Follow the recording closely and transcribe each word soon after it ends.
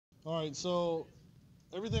All right, so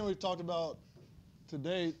everything we've talked about to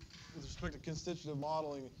date with respect to constitutive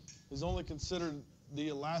modeling is only considered the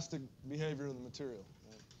elastic behavior of the material.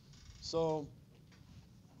 Right? So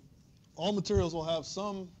all materials will have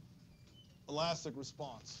some elastic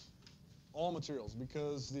response. All materials,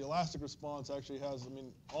 because the elastic response actually has, I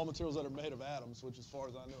mean, all materials that are made of atoms, which as far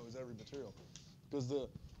as I know is every material, because the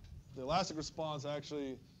elastic response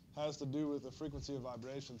actually has to do with the frequency of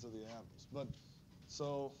vibrations of the atoms. But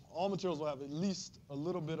so all materials will have at least a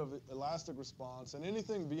little bit of elastic response, and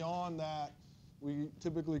anything beyond that we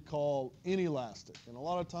typically call inelastic. And a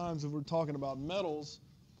lot of times if we're talking about metals,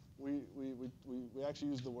 we actually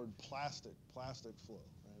use the word plastic flow.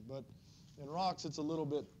 Right? But in rocks, it's a little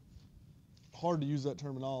bit hard to use that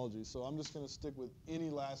terminology, so I'm just going to stick with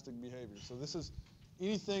inelastic behavior. So this is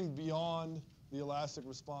anything beyond the elastic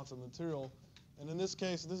response of the material. And in this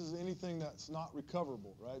case, this is anything that's not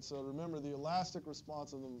recoverable, right? So remember, the elastic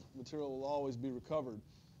response of the material will always be recovered.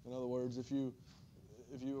 In other words, if you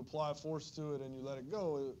apply force to it and you let it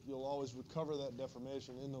go, you'll always recover that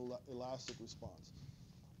deformation in the elastic response.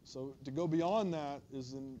 So to go beyond that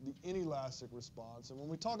is in the inelastic response. And when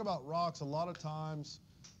we talk about rocks, a lot of times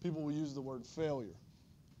people will use the word failure.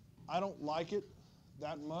 I don't like it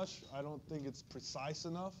that much. I don't think it's precise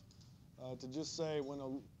enough to just say when a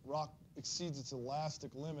rock exceeds its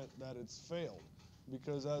elastic limit that it's failed.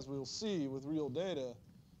 Because as we'll see with real data,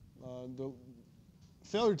 the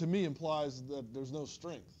failure to me implies that there's no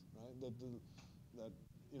strength, right? That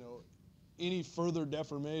you know, any further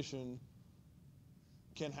deformation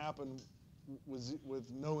can happen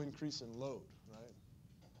with no increase in load, right?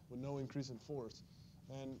 With no increase in force.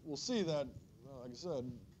 And we'll see that, like I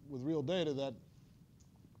said, with real data that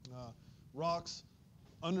rocks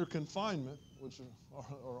under confinement, which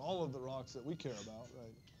are all of the rocks that we care about,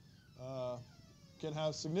 right, can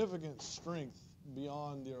have significant strength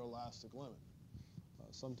beyond their elastic limit.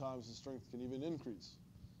 Sometimes the strength can even increase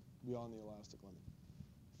beyond the elastic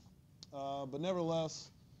limit. But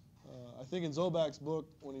nevertheless, I think in Zobac's book,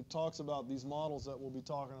 when he talks about these models that we'll be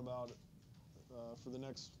talking about for the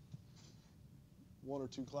next one or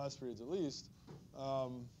two class periods at least,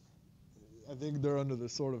 I think they're under the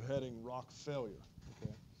sort of heading rock failure.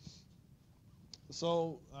 Okay.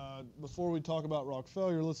 So before we talk about rock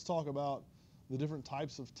failure, let's talk about the different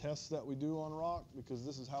types of tests that we do on rock, because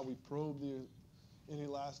this is how we probe the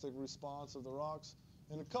inelastic response of the rocks.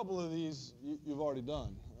 And a couple of these you've already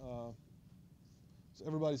done. So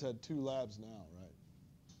everybody's had 2 labs now, right?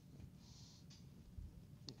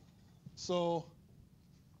 So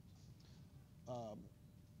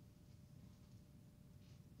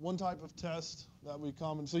one type of test that we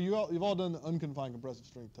so you've all done the unconfined compressive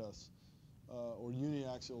strength tests or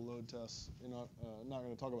uniaxial load tests. You're not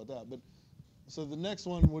going to talk about that. But so the next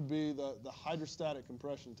one would be the hydrostatic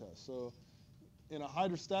compression test. So in a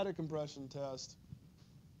hydrostatic compression test,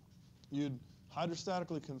 you'd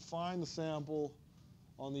hydrostatically confine the sample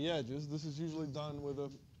on the edges. This is usually done with a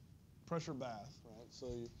pressure bath, right? So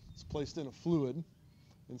it's placed in a fluid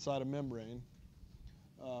inside a membrane.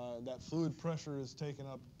 That fluid pressure is taken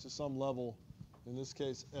up to some level, in this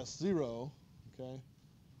case S0, okay?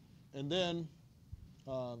 And then,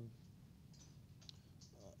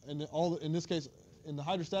 in this case, in the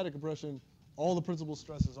hydrostatic compression, all the principal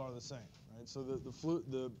stresses are the same, right? So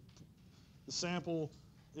the sample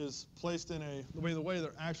is placed in the way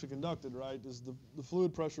they're actually conducted, right, is the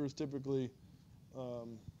fluid pressure is typically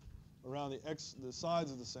around the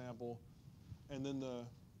sides of the sample, and then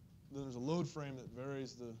there's a load frame that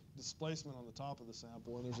varies the displacement on the top of the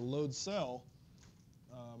sample, and there's a load cell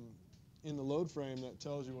in the load frame that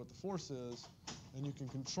tells you what the force is, and you can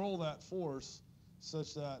control that force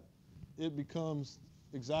such that it becomes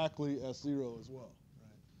exactly S0 as well,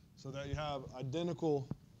 right? So that you have identical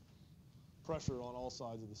pressure on all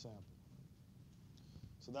sides of the sample.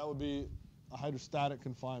 So that would be a hydrostatic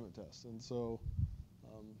confinement test. And so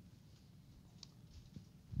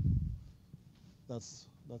that's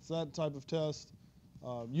that type of test.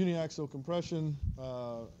 Uniaxial compression,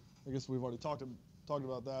 I guess we've already talked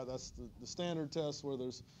about that. That's the standard test where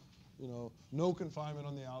there's no confinement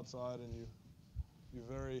on the outside and you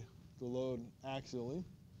vary the load axially.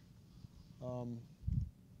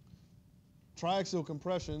 Triaxial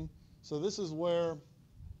compression. So this is where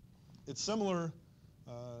it's similar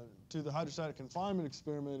to the hydrostatic confinement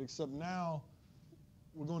experiment, except now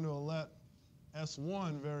we're going to let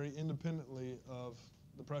S1 vary independently of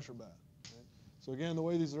the pressure bath. Right? So again, the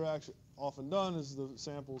way these are actually often done is the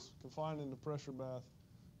sample's confined in the pressure bath,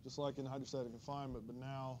 just like in hydrostatic confinement, but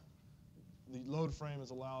now the load frame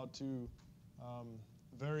is allowed to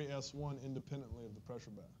vary S1 independently of the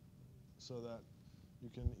pressure bath, so that you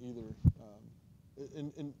can either,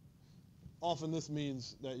 and often this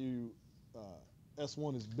means that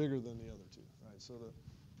S1 is bigger than the other two, right? So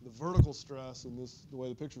the vertical stress in this, the way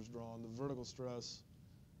the picture is drawn, the vertical stress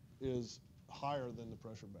is higher than the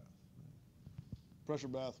pressure bath. Right? Pressure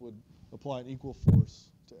bath would apply an equal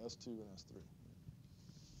force to S2 and S3.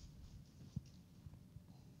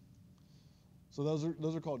 So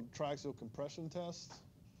those are called triaxial compression tests.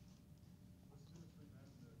 What's the difference between that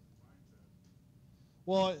and the confined test?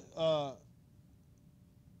 Well,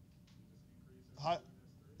 You just increase S2 and S3?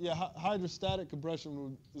 yeah, hydrostatic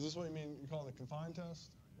compression is this what you mean? You're calling it a confined test?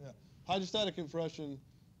 Yeah. Hydrostatic compression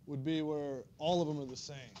would be where all of them are the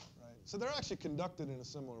same, right? So they're actually conducted in a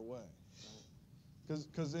similar way, right?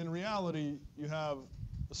 Because in reality, you have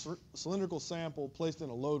a cylindrical sample placed in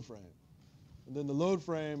a load frame. And then the load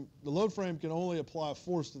frame can only apply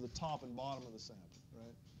force to the top and bottom of the sample,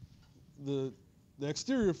 right? The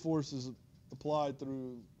exterior force is applied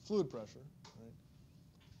through fluid pressure, right?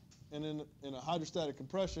 And in a hydrostatic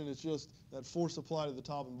compression, it's just that force applied to the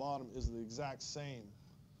top and bottom is the exact same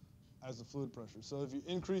as the fluid pressure. So if you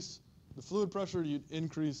increase the fluid pressure, you'd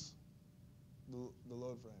increase the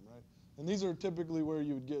load frame, right? And these are typically where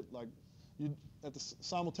you would get at the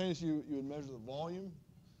simultaneous you would measure the volume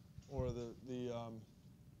or the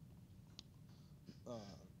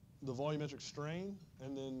volumetric strain,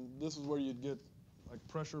 and then this is where you'd get like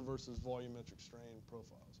pressure versus volumetric strain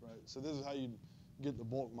profiles, right? So this is how you'd get the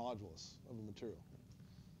bulk modulus of a material.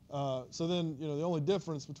 So then, the only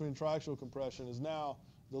difference between triaxial compression is now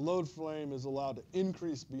the load frame is allowed to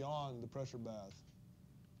increase beyond the pressure bath,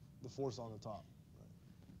 the force on the top. Right?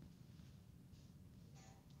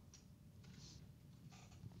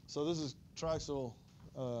 So this is triaxial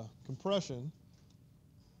compression,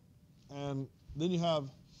 and then you have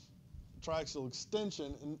triaxial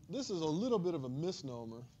extension, and this is a little bit of a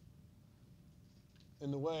misnomer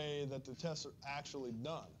in the way that the tests are actually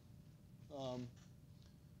done.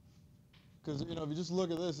 Because if you just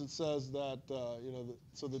look at this, it says that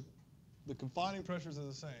the confining pressures are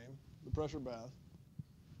the same, the pressure bath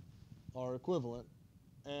are equivalent,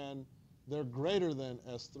 and they're greater than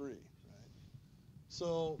S3. Right?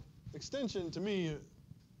 So extension to me,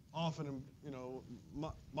 often,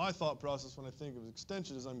 my thought process when I think of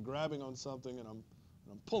extension is I'm grabbing on something and I'm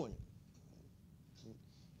pulling it.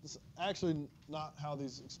 This is actually not how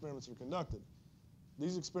these experiments are conducted.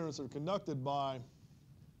 These experiments are conducted by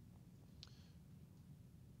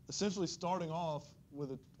essentially starting off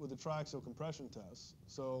with a triaxial compression test.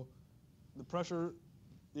 So the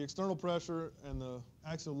external pressure and the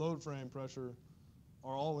axial load frame pressure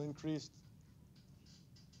are all increased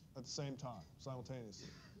at the same time, simultaneously.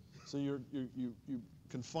 So you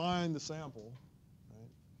confine the sample, right?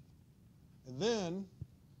 And then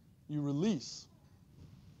you release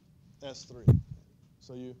S3.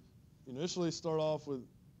 So you initially start off with,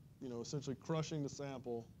 essentially crushing the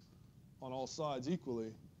sample on all sides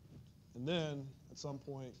equally, and then at some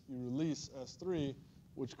point you release S3,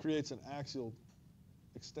 which creates an axial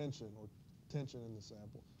extension or tension in the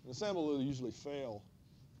sample. And the sample will usually fail.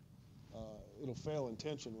 It'll fail in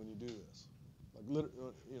tension when you do this. Like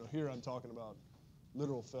here I'm talking about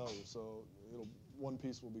literal failure. So one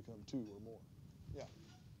piece will become two or more. Yeah. Does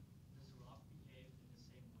the rock behave in the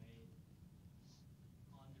same way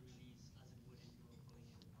on the release as it would if you were pulling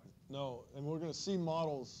it apart? No, and we're going to see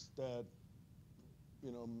models that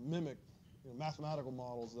mimic mathematical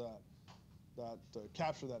models that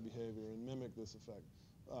capture that behavior and mimic this effect.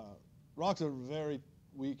 Rocks are very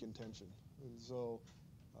weak in tension, and so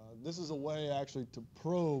this is a way actually to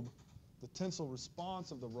probe the tensile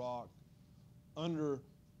response of the rock under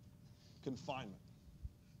confinement.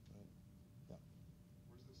 Right? Yeah.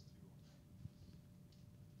 Where's this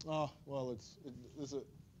Well,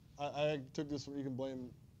 I took this. You can blame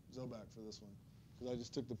Zobak for this one because I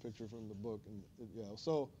just took the picture from the book and yeah.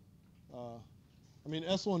 So,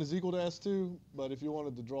 S1 is equal to S2, but if you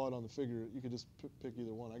wanted to draw it on the figure, you could just pick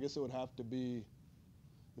either one. I guess it would have to be,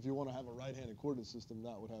 if you want to have a right-handed coordinate system,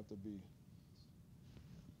 that would have to be.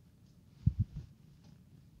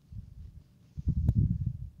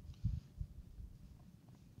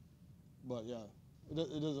 But yeah, it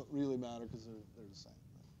doesn't really matter because they're the same.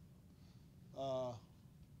 Right?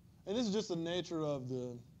 And this is just the nature of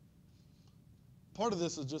part of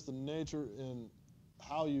this is just the nature in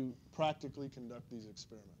how you practically conduct these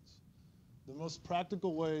experiments. The most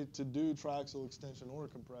practical way to do triaxial extension or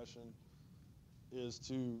compression is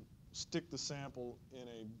to stick the sample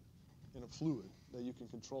in a fluid that you can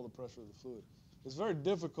control the pressure of the fluid. It's very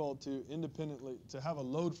difficult to have a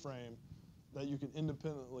load frame that you can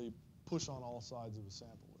independently push on all sides of a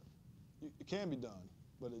sample with. It can be done,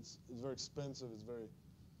 but it's very expensive. It's very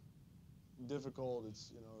difficult. It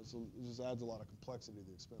just adds a lot of complexity to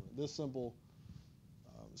the experiment. This simple,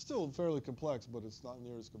 still fairly complex, but it's not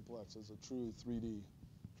near as complex as a true 3D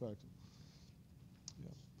tractor.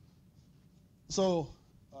 Yeah. So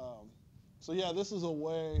yeah, this is a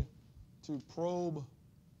way to probe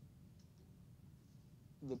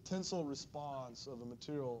the tensile response of a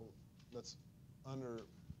material that's under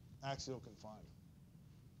axial confinement.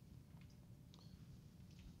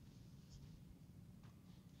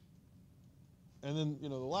 And then,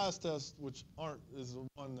 the last test, which is the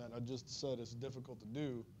one that I just said is difficult to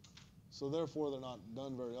do, so therefore they're not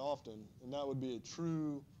done very often, and that would be a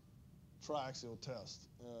true triaxial test.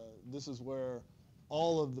 This is where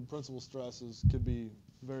all of the principal stresses could be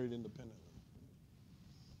varied independently.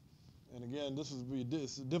 And again, this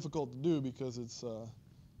is difficult to do because it's,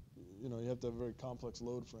 you have to have a very complex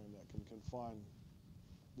load frame that can confine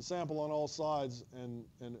the sample on all sides and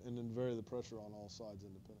then vary the pressure on all sides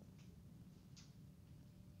independently.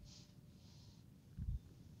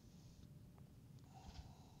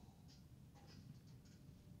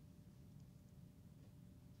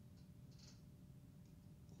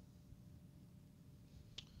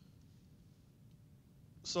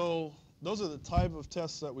 So those are the type of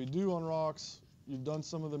tests that we do on rocks. You've done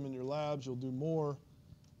some of them in your labs. You'll do more.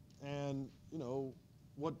 And,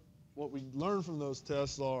 what we learn from those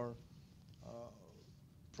tests are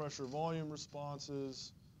pressure volume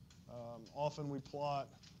responses. Often we plot,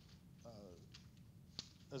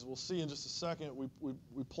 as we'll see in just a second,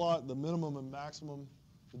 we plot the minimum and maximum,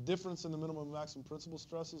 the difference in the minimum and maximum principal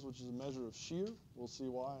stresses, which is a measure of shear. We'll see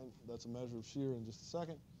why that's a measure of shear in just a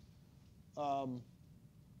second.